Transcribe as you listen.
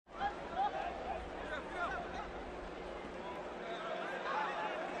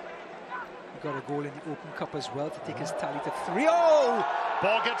got a goal in the Open Cup as well to take his tally to 3. Oh!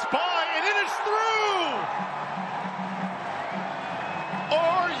 Ball gets by and it is through!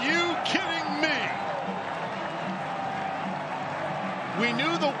 Are you kidding me? We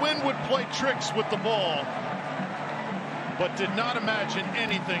knew the wind would play tricks with the ball, but did not imagine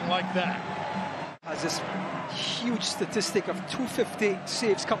anything like that. Has this huge statistic of 250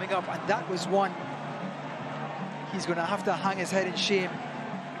 saves coming up, and that was one. He's going to have to hang his head in shame.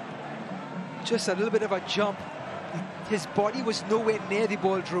 Just a little bit of a jump. His body was nowhere near the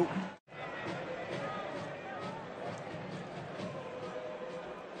ball, Drew.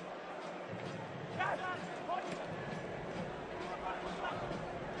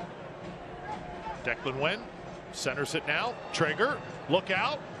 Declan Wen centers it now. Traeger, look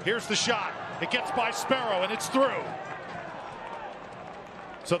out. Here's the shot. It gets by Sparrow and it's through.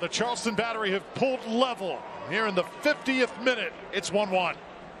 So the Charleston Battery have pulled level here in the 50th minute. It's 1-1.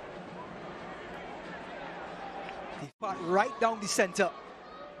 He fought right down the center.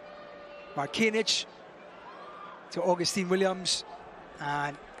 Markanich to Augustine Williams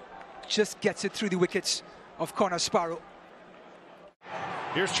and just gets it through the wickets of Connor Sparrow.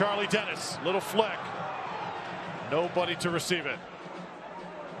 Here's Charlie Dennis, little flick. Nobody to receive it.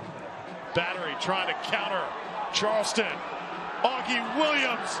 Battery trying to counter. Charleston. Augie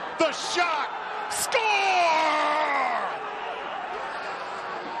Williams, the shot, score!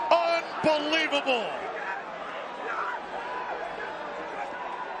 Unbelievable.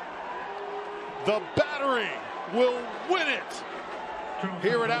 The Battery will win it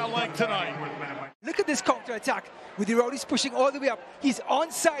here at Al Lang tonight. Look at this counter-attack with the Rowdies pushing all the way up. He's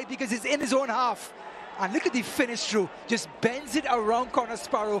onside because he's in his own half. And look at the finish through. Just bends it around Connor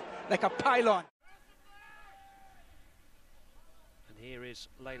Sparrow like a pylon. And here is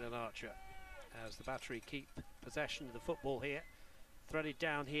Leyland Archer as the Battery keep possession of the football here. Threaded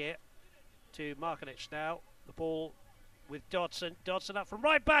down here to Markanich now. The ball with Dodson. Dodson up from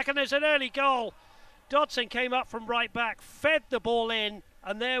right back and there's an early goal. Dodson came up from right back, fed the ball in,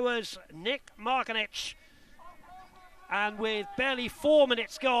 and there was Nick Markanich. And with barely 4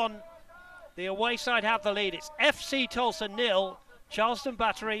 minutes gone, the away side have the lead. It's FC Tulsa 0, Charleston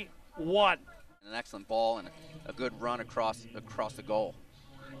Battery 1. An excellent ball and a good run across the goal.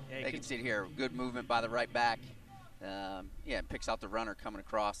 Yeah, they can see it here. Good movement by the right back. Yeah, picks out the runner coming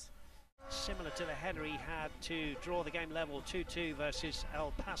across. Similar to the header he had to draw the game level 2-2 versus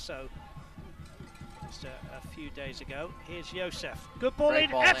El Paso just a few days ago. Here's Josef. Good ball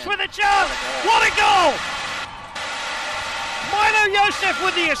in. Epps with a chance. What a goal! Milo Josef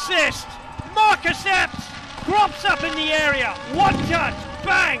with the assist. Marcus Epps drops up in the area. One touch.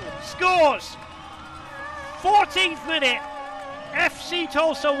 Bang. Scores. 14th minute. FC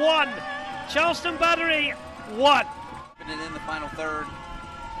Tulsa 1. Charleston Battery 1. And in the final third.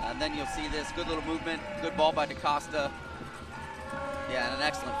 And then you'll see this good little movement. Good ball by DaCosta. Yeah, and an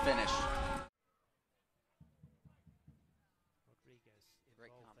excellent finish. Great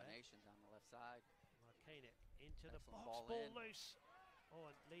combinations on the left side. Markanich into the box, ball loose. Oh,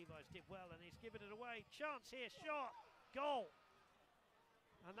 and Levi's did well, and he's given it away. Chance here, shot, goal.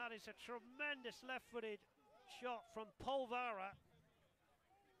 And that is a tremendous left-footed shot from Polvara.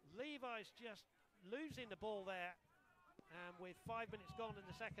 Levi's just losing the ball there. And with 5 minutes gone in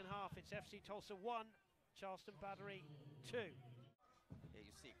the second half, it's FC Tulsa 1, Charleston Battery 2. Yeah,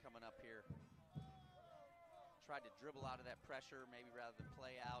 you see it coming up here. Tried to dribble out of that pressure, maybe rather than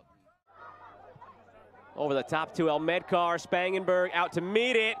play out. Over the top to ElMedkhar, Spangenberg out to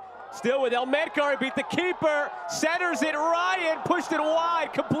meet it. Still with ElMedkhar, beat the keeper, centers it, Ryan pushed it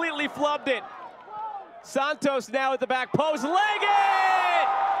wide, completely flubbed it. Santos now at the back post, Leggett!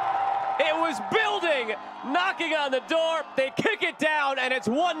 It was building, knocking on the door, they kick it down, and it's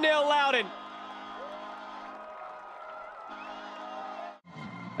 1-0 Loudoun.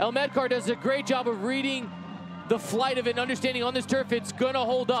 ElMedkhar does a great job of reading the flight of it and understanding on this turf it's gonna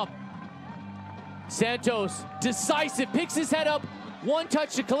hold up. Santos, decisive, picks his head up, one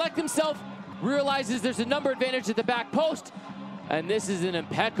touch to collect himself, realizes there's a number advantage at the back post, and this is an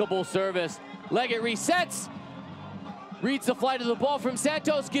impeccable service. Leggett resets, reads the flight of the ball from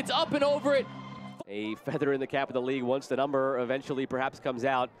Santos, gets up and over it. A feather in the cap of the league once the number eventually perhaps comes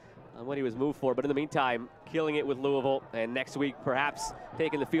out on what he was moved for, but in the meantime, killing it with Louisville, and next week perhaps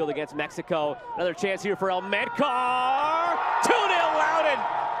taking the field against Mexico. Another chance here for ElMedkhar, 2-0 Loudoun.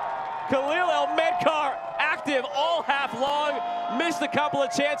 Kalil ElMedkhar active all half long, missed a couple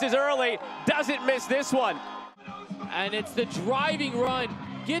of chances early, doesn't miss this one. And it's the driving run,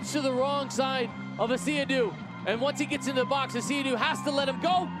 gets to the wrong side of Saydee, and once he gets in the box, Saydee has to let him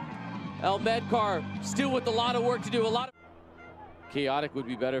go. ElMedkhar still with a lot of work to do, Chaotic would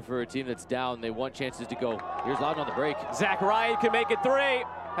be better for a team that's down. They want chances to go. Here's Loudon on the break. Zach Ryan can make it 3.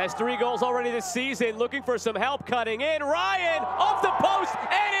 Has 3 goals already this season. Looking for some help cutting in. Ryan off the post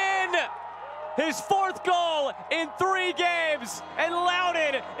and in! His 4th goal in 3 games. And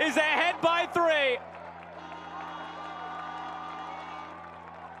Loudon is ahead by 3.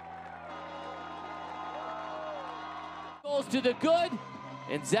 Goes to the good.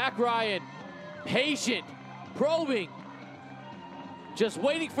 And Zach Ryan, patient, probing, just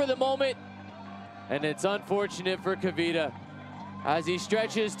waiting for the moment. And it's unfortunate for Kavita. As he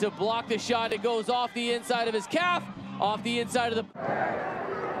stretches to block the shot, it goes off the inside of his calf, off the inside of the...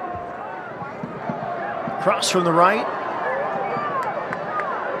 Cross from the right.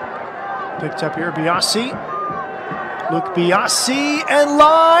 Picked up here, Biasi. Luke Biasi and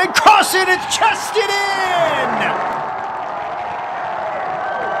line. Cross it, it's chested in!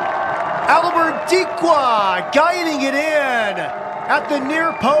 Albert Dikwa guiding it in at the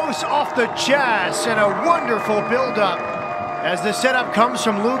near post off the chest, and a wonderful build-up as the setup comes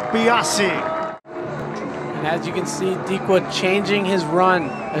from Luke Biasi. And as you can see, Dikwa changing his run.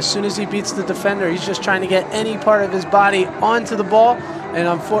 As soon as he beats the defender, he's just trying to get any part of his body onto the ball,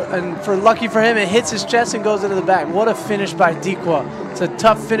 and for lucky for him, it hits his chest and goes into the back. What a finish by Dikwa. It's a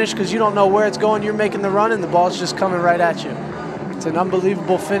tough finish because you don't know where it's going. You're making the run and the ball's just coming right at you. It's an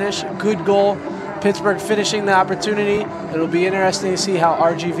unbelievable finish, good goal. Pittsburgh finishing the opportunity. It'll be interesting to see how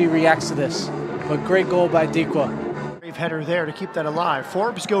RGV reacts to this. But great goal by Dikwa. Brave header there to keep that alive.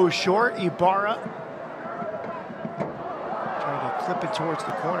 Forbes goes short. Ibarra trying to clip it towards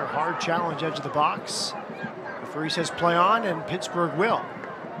the corner. Hard challenge, edge of the box. Referee says play on, and Pittsburgh will.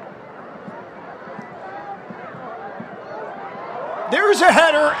 There's a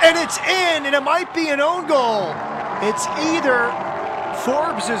header, and it's in, and it might be an own goal. It's either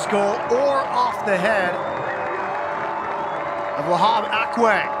Forbes' goal or off the head of Wahab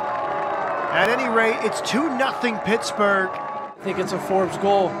Akwe. At any rate, it's 2-0 Pittsburgh. I think it's a Forbes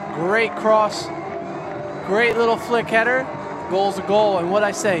goal. Great cross, great little flick header. Goal's a goal, and what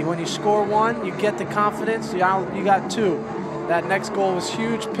I say, when you score 1, you get the confidence, you got 2. That next goal was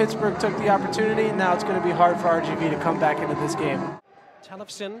huge. Pittsburgh took the opportunity, and now it's going to be hard for RGV to come back into this game.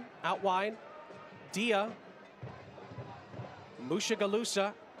 Telefson out wide. Dia.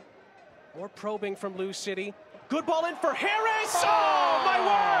 Mushagalusa. More probing from Lou City. Good ball in for Harris. Oh, my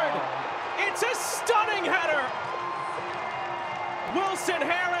word! It's a stunning header. Wilson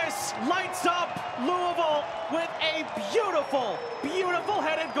Harris lights up Louisville with a beautiful, beautiful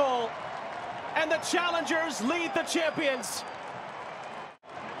headed goal. And the challengers lead the champions.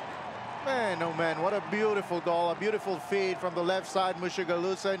 Man, oh man, what a beautiful goal, a beautiful feed from the left side,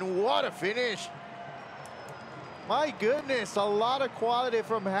 Mushagalusa, and what a finish. My goodness, a lot of quality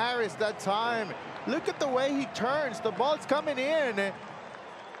from Harris that time. Look at the way he turns, the ball's coming in.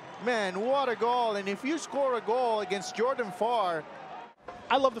 Man, what a goal, and if you score a goal against Jordan Farr.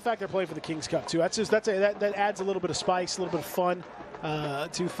 I love the fact they're playing for the Kings Cup too. That adds a little bit of spice, a little bit of fun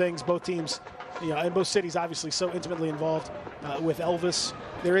to things. Both teams, and both cities obviously so intimately involved with Elvis.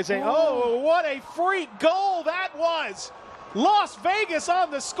 There is oh, what a freak goal that was! Las Vegas on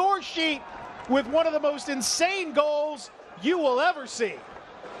the score sheet with one of the most insane goals you will ever see.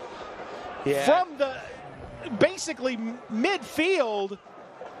 Yeah. From the basically midfield,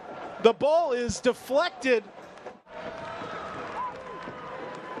 the ball is deflected.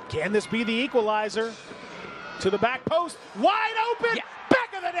 Can this be the equalizer? To the back post, wide open, yeah.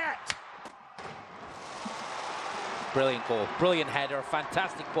 Back of the net. Brilliant goal, brilliant header,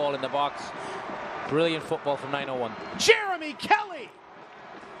 fantastic ball in the box. Brilliant football from 901. Jeremy Kelly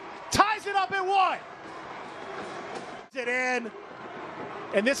ties it up at 1. It in,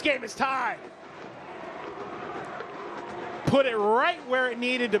 and this game is tied. Put it right where it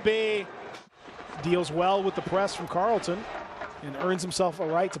needed to be. Deals well with the press from Carlton and earns himself a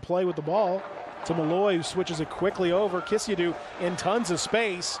right to play with the ball. To Malloy, who switches it quickly over. Kissiadu in tons of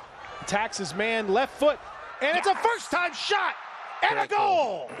space. Attacks his man, left foot, and it's a first-time shot and a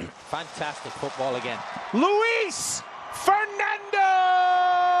goal! Fantastic football again. Luiz Fernando!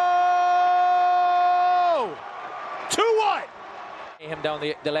 2-1. Him down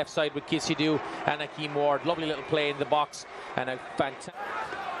the left side with Kissiadu and Akeem Ward. Lovely little play in the box and a fantastic.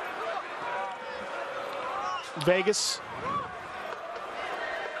 Vegas.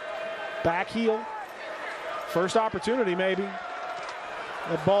 Back heel. First opportunity, maybe.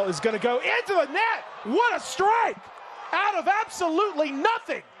 That ball is going to go into the net. What a strike! Out of absolutely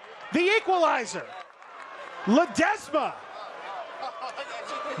nothing. The equalizer. Ledesma.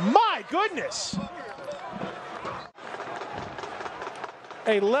 My goodness.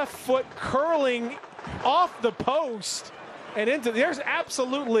 A left foot curling off the post and into. There's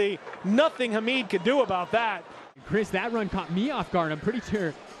absolutely nothing Hamid could do about that. Chris, that run caught me off guard. I'm pretty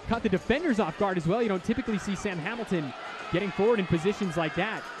sure caught the defenders off guard as well. You don't typically see Sam Hamilton getting forward in positions like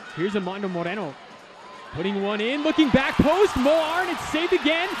that. Here's Armando Moreno putting one in, looking back post. Mo Arnott saved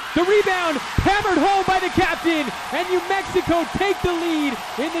again. The rebound hammered home by the captain, and New Mexico take the lead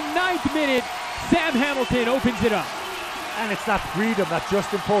in the 9th minute. Sam Hamilton opens it up. And it's that freedom that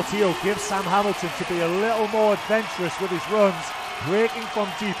Justin Portillo gives Sam Hamilton to be a little more adventurous with his runs. Breaking from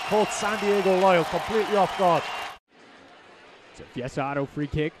deep, caught San Diego Loyal completely off guard. It's a Fiesta Auto free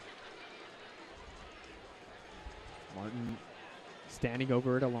kick. Martin standing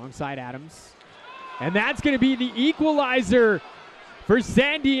over it alongside Adams. And that's going to be the equalizer for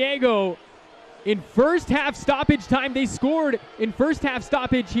San Diego. In first half stoppage time, they scored in first half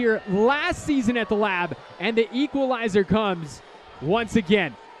stoppage here last season at the Lab, and the equalizer comes once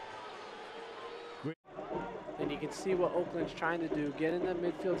again. And you can see what Oakland's trying to do. Get in that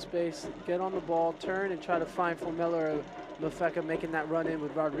midfield space, get on the ball, turn, and try to find Formella or Mafeka making that run in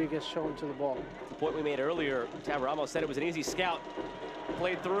with Rodriguez showing to the ball. The point we made earlier, Tab Ramos said it was an easy scout.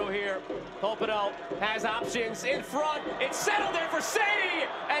 Played through here. Pompano has options in front. It's settled there for Saydee,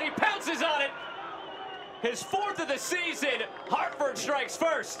 and he pounces on it. His 4th of the season. Hartford strikes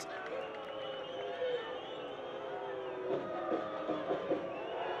first.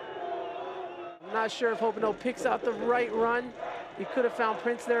 I'm not sure if Hopino picks out the right run. He could have found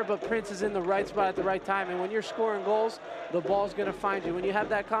Prince there, but Prince is in the right spot at the right time. And when you're scoring goals, the ball's going to find you. When you have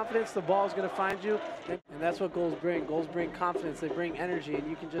that confidence, the ball's going to find you. And that's what goals bring. Goals bring confidence. They bring energy. And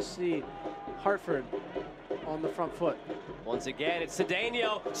you can just see Hartford on the front foot. Once again, it's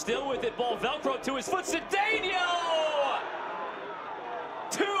Cedeño still with it. Ball Velcro to his foot. Cedeño!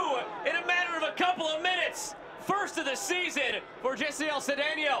 2 in a matter of a couple of minutes. 1st of the season for Jeciel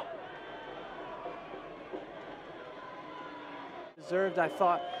Cedeño. Deserved, I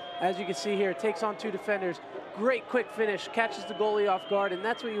thought. As you can see here, takes on 2 defenders. Great quick finish, catches the goalie off guard, and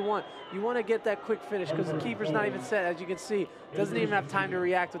that's what you want. You want to get that quick finish because the keeper's not even set, as you can see. Doesn't even have time to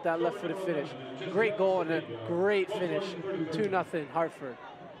react with that left-footed finish. Great goal and a great finish. 2-0 Hartford.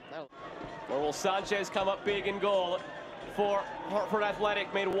 Or will Sanchez come up big in goal for Hartford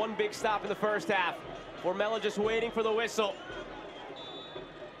Athletic? Made 1 big stop in the first half. Formella just waiting for the whistle.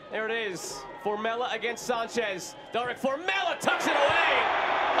 There it is. Formella against Sanchez. Derek Formella tucks it away.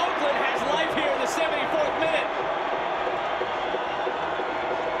 Oakland has life here in the 74th minute.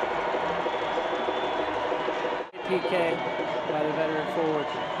 PK by the veteran forward.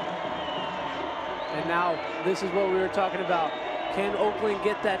 And now this is what we were talking about. Can Oakland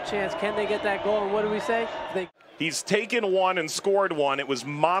get that chance? Can they get that goal? And what do we say? He's taken 1 and scored 1. It was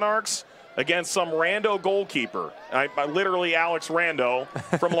Monarchs against some rando goalkeeper. Literally Alex Rando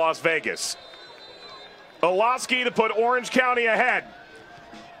from Las Vegas. Olowski to put Orange County ahead.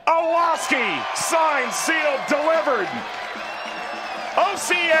 Olowski, signed, sealed, delivered.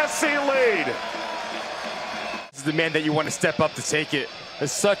 OCSC lead. This is the man that you want to step up to take it.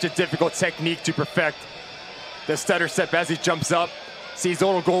 It's such a difficult technique to perfect. The stutter step as he jumps up, sees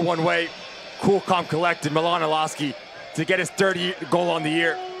own goal one way. Cool, calm, collected. Milan Olowski to get his 30th goal on the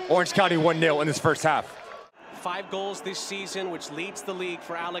year. Orange County 1-0 in this first half. 5 goals this season, which leads the league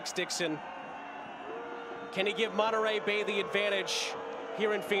for Alex Dixon. Can he give Monterey Bay the advantage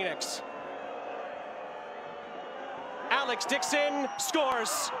here in Phoenix? Alex Dixon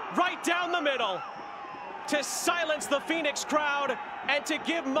scores right down the middle to silence the Phoenix crowd and to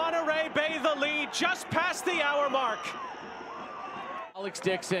give Monterey Bay the lead just past the hour mark. Alex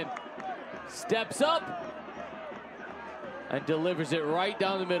Dixon steps up and delivers it right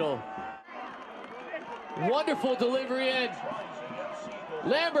down the middle. Wonderful delivery in.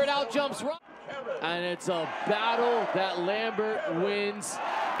 Lambert out jumps right. And it's a battle that Lambert wins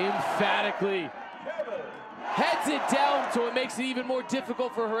emphatically. Heads it down, so it makes it even more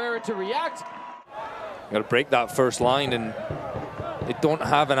difficult for Herrera to react. Got to break that first line, and they don't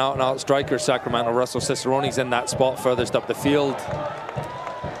have an out-and-out striker. Sacramento. Russell Cicerone's in that spot furthest up the field.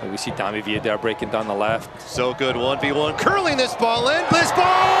 And we see Dami Villa breaking down the left. So good, 1v1, curling this ball in. This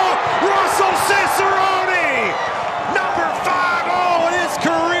ball, Russell Cicerone, number 5-0 in his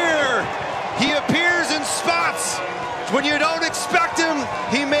career. He appears in spots when you don't expect him.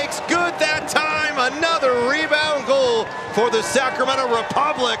 He makes good that time. Another rebound goal for the Sacramento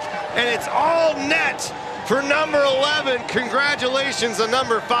Republic, and it's all net for number 11. Congratulations on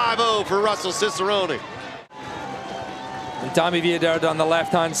number 5-0 for Russell Cicerone. And Dami Villa on the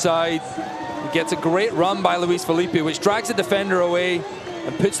left-hand side. He gets a great run by Luis Felipe, which drags the defender away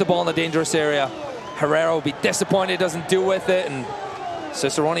and puts the ball in a dangerous area. Herrera will be disappointed, doesn't do with it, and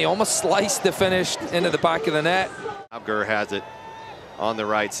Cicerone almost sliced the finish into the back of the net. Gur has it on the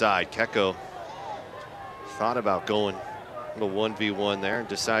right side. Keko thought about going a little 1v1 there and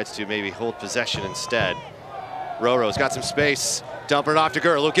decides to maybe hold possession instead. Roro's got some space, dumping it off to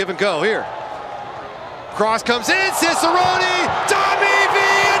Gur. A little give and go here. Cross comes in, Cicerone, Tommy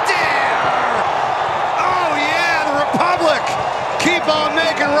Villader! Oh yeah, the Republic keep on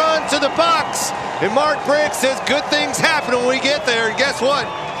making runs to the box. And Mark Briggs says good things happen when we get there. And guess what?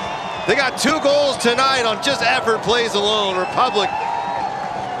 They got 2 goals tonight on just effort plays alone. Republic.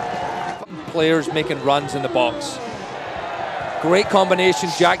 Players making runs in the box. Great combination,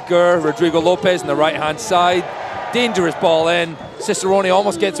 Jack Gur, Rodrigo Lopez on the right-hand side. Dangerous ball in. Cicerone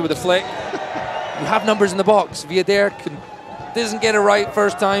almost gets it with a flick. You have numbers in the box. Villader doesn't get it right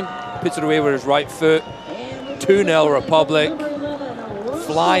first time. Puts it away with his right foot. 2-0 Republic.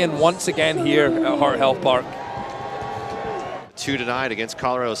 Flying once again here at Heart Health Park. 2 tonight against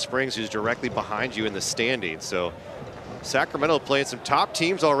Colorado Springs, who's directly behind you in the standings. So Sacramento playing some top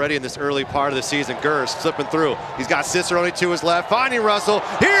teams already in this early part of the season. Gur slipping through. He's got Cicerone to his left, finding Russell.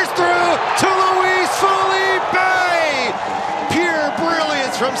 Here's through to Luiz Felipe! Pure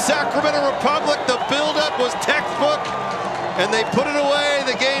brilliance from Sacramento Republic. The buildup was textbook, and they put it away.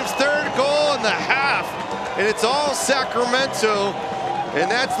 The game's 3rd goal in the half, and it's all Sacramento,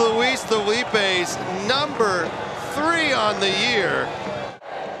 and that's Luiz Felipe's number 3 on the year.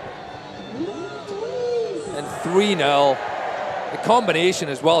 And 3-0. The combination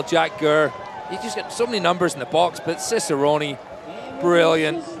as well, Jack Gur. He just got so many numbers in the box, but Cicerone,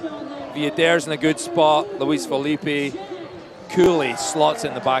 brilliant. Villader's in a good spot. Luiz Felipe, coolly slots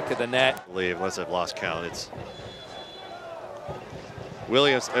in the back of the net. Unless I've lost count, it's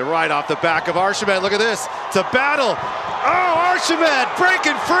Williams, and right off the back of Archimed. Look at this, it's a battle. Oh, Archimed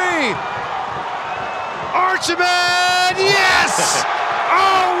breaking free. Archimed, yes!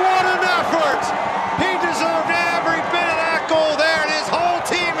 Oh, what an effort! He deserved every bit of that goal there, and his whole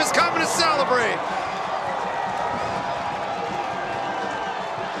team is coming to celebrate.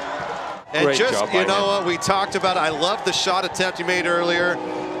 And Great just, job you by know him. what, we talked about, I love the shot attempt he made earlier,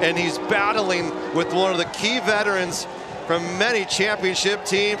 and he's battling with one of the key veterans from many championship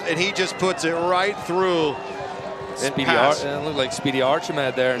teams, and he just puts it right through. Speedy looked like Speedy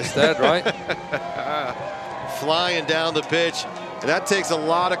Archimed there instead, right? Flying down the pitch, and that takes a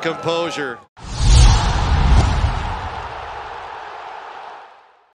lot of composure.